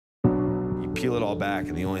peel it all back,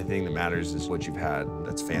 and the only thing that matters is what you've had.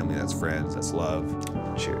 That's family, that's friends, that's love.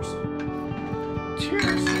 Cheers.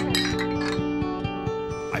 Cheers.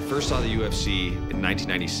 I first saw the UFC in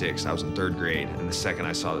 1996. I was in 3rd grade, and the second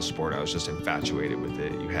I saw the sport, I was just infatuated with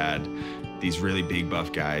it. You had these really big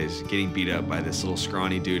buff guys getting beat up by this little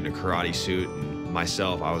scrawny dude in a karate suit, and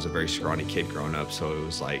myself, I was a very scrawny kid growing up, so it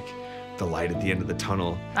was like the light at the end of the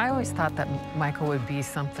tunnel. I always thought that Michael would be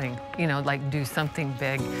something, you know, like do something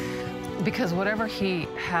big, because whatever he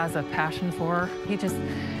has a passion for, he just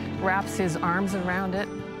wraps his arms around it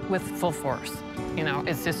with full force. You know,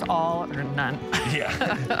 it's just all or none.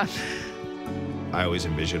 Yeah. I always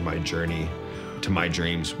envisioned my journey to my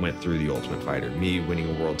dreams went through The Ultimate Fighter. Me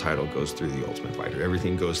winning a world title goes through The Ultimate Fighter.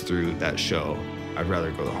 Everything goes through that show. I'd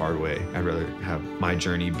rather go the hard way. I'd rather have my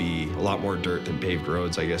journey be a lot more dirt than paved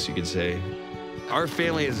roads, I guess you could say. Our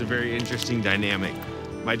family is a very interesting dynamic.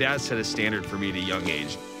 My dad set a standard for me at a young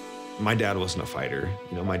age. My dad wasn't a fighter.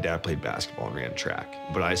 You know, my dad played basketball and ran track,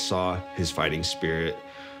 but I saw his fighting spirit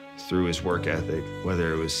through his work ethic.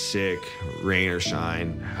 Whether it was sick, rain or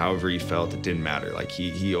shine, however he felt, it didn't matter. Like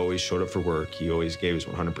he always showed up for work. He always gave his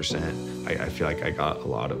 100%. I feel like I got a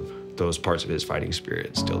lot of those parts of his fighting spirit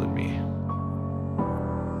instilled in me.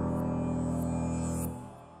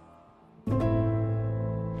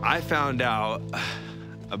 I found out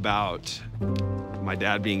about my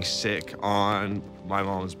dad being sick on my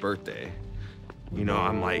mom's birthday. You know,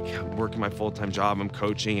 I'm like working my full-time job, I'm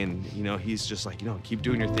coaching, and you know, he's just like, you know, keep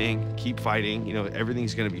doing your thing, keep fighting, you know,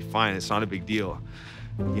 everything's gonna be fine, it's not a big deal.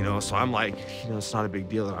 You know, so I'm like, you know, it's not a big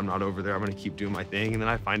deal that I'm not over there, I'm gonna keep doing my thing. And then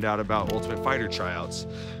I find out about Ultimate Fighter tryouts,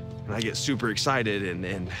 and I get super excited,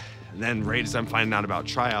 and then right as I'm finding out about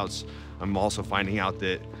tryouts, I'm also finding out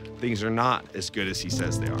that things are not as good as he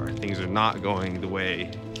says they are. Things are not going the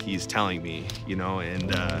way he's telling me, you know,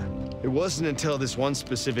 and it wasn't until this one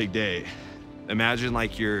specific day. Imagine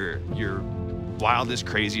like your wildest,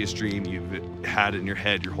 craziest dream you've had in your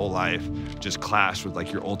head your whole life just clashed with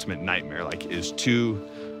like your ultimate nightmare. Like is two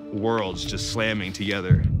worlds just slamming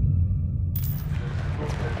together.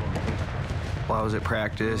 While I was at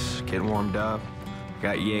practice, getting warmed up,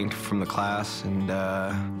 got yanked from the class and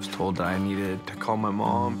was told that I needed to call my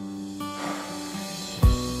mom.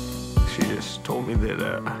 She just told me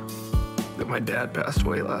that my dad passed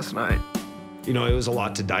away last night. You know, it was a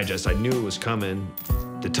lot to digest. I knew it was coming.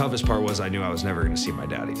 The toughest part was I knew I was never gonna see my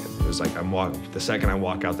dad again. It was like the second I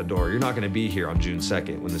walk out the door, you're not gonna be here on June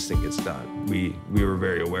 2nd when this thing gets done. We were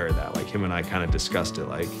very aware of that. Like him and I kind of discussed it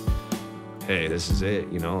like, hey, this is it,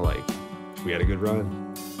 you know, like we had a good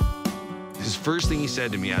run. His first thing he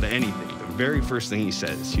said to me out of anything, the very first thing he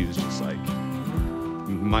said is he was just like,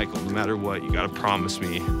 Michael, no matter what, you gotta promise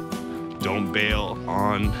me, don't bail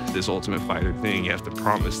on this Ultimate Fighter thing. You have to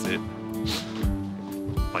promise that,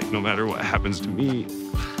 like, no matter what happens to me,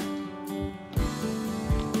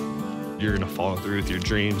 you're gonna follow through with your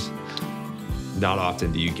dreams. Not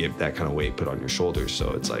often do you get that kind of weight put on your shoulders,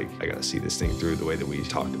 so it's like, I gotta see this thing through the way that we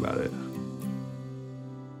talked about it.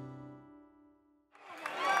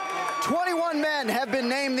 21 men have been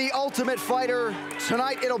named the Ultimate Fighter.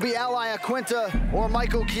 Tonight, it'll be Ally Aquinta or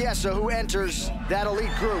Michael Chiesa who enters that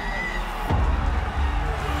elite group.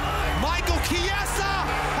 Michael Chiesa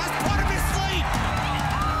has put him to sleep.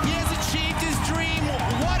 He has achieved his dream.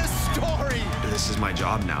 What a story. This is my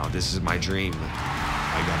job now. This is my dream.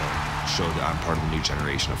 I gotta show that I'm part of a new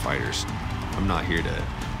generation of fighters. I'm not here to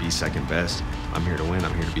be second best. I'm here to win.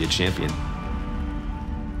 I'm here to be a champion.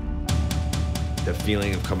 The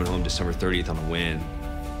feeling of coming home December 30th on a win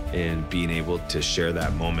and being able to share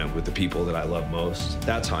that moment with the people that I love most,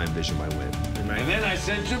 that's how I envision my win. And then I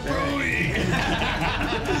said, Jabroni!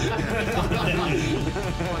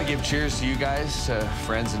 I want to give cheers to you guys,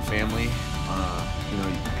 friends and family. You know,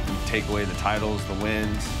 you take away the titles, the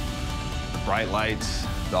wins, the bright lights,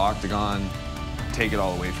 the octagon, take it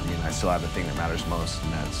all away from me, and I still have the thing that matters most,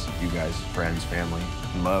 and that's you guys, friends, family,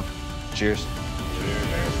 and love. Cheers.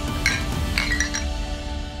 Cheers.